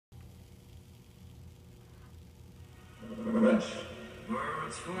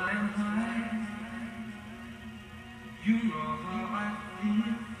Birds flying high, you know how I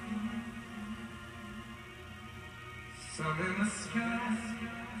feel. Sun in the sky,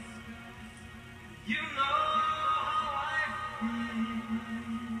 you know how I feel.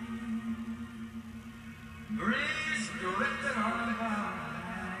 Breeze drifting on by,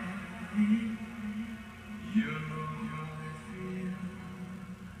 you know how I feel.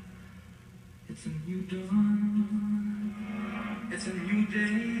 It's a new dawn, it's a new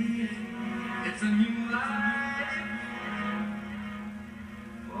day, it's a new life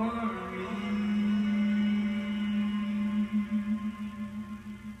for me.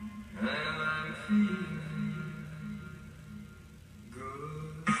 And I'm feeling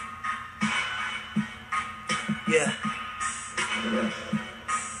good. Yeah.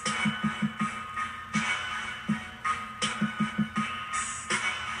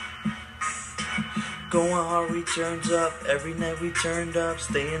 Going hard, we turns up. Every night we turned up.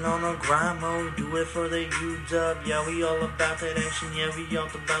 Staying on a grind mode. Do it for the U-dub. Yeah, we all about that action. Yeah, we all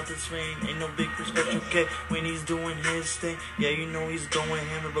about this rain. Ain't no big respect, okay, when he's doing his thing. Yeah, you know he's going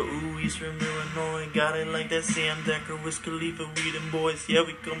hammer, but ooh, he's from Illinois. Got it like that Sam Decker, Wiz Khalifa, we them boys. Yeah,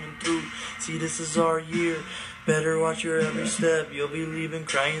 we coming through. See, this is our year. Better watch your every step. You'll be leaving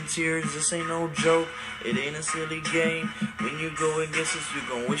crying tears. This ain't no joke. It ain't a silly game. When you go against us, you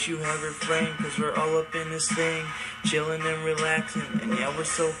gon' wish you had refrain. Cause we're all up in this thing, chilling and relaxing. And yeah, we're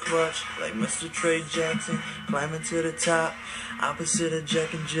so clutch, like Mr. Trey Jackson, climbing to the top, opposite of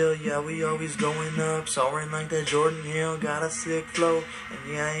Jack and Jill. Yeah, we always going up, soaring like that Jordan Hill. Got a sick flow, and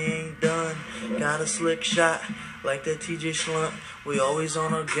yeah, I ain't done. Got a slick shot, like that TJ Slump. We always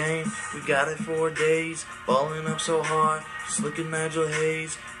on our game, we got it 4 days. Balling up so hard, just look at Nigel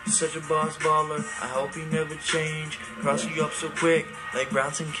Hayes. He's such a boss baller, I hope he never change. Cross you up so quick, like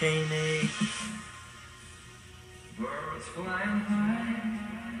Bronson Kane. Birds flying high,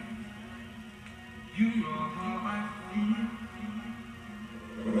 you know how I feel.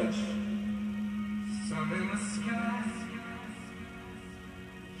 Sun in the sky,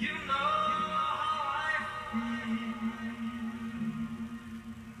 you know how I feel.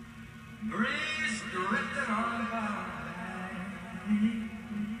 Breeze drifting on by,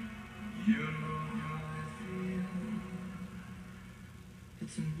 you know how I feel.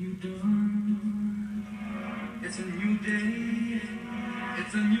 It's a new dawn, it's a new day,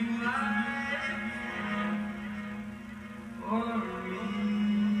 it's a new life for me.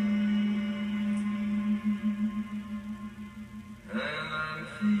 And I'm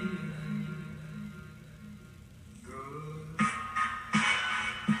feeling good.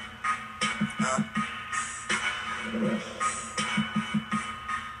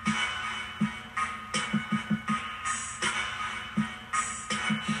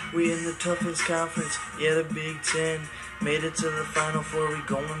 We in the toughest conference, yeah, the Big Ten. Made it to the Final Four, we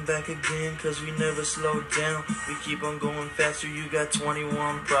going back again, cause we never slowed down. We keep on going faster, you got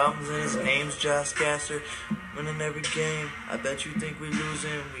 21 problems, and his name's Josh Castor. Winning every game, I bet you think we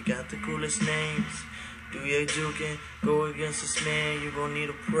losing, we got the coolest names. Do ya juking, go against this man, you gon' need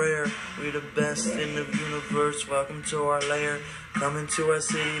a prayer. We the best in the universe, welcome to our lair. Coming to our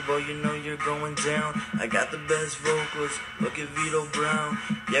city, boy, you know you're going down. I got the best vocals, look at Vito Brown.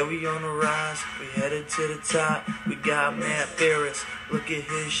 Yeah, we on the rise, we headed to the top. We got Matt Ferris, look at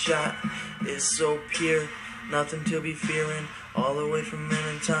his shot. It's so pure, nothing to be fearing. All the way from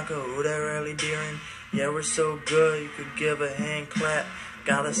Minnetonka, ooh, that rally deering. Yeah, we're so good, you could give a hand clap.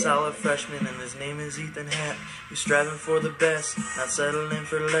 Got a solid freshman and his name is Ethan Happ. We're striving for the best, not settling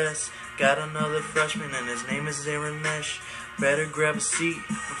for less. Got another freshman and his name is Aaron Mesh. Better grab a seat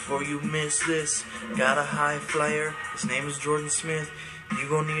before you miss this. Got a high flyer, his name is Jordan Smith. You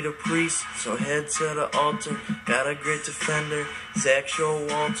gon' need a priest, so head to the altar. Got a great defender, Zach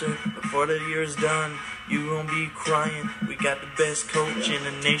Showalter. Before the year's done, you gon' be crying. We got the best coach in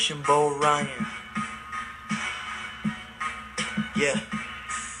the nation, Bo Ryan. Yeah.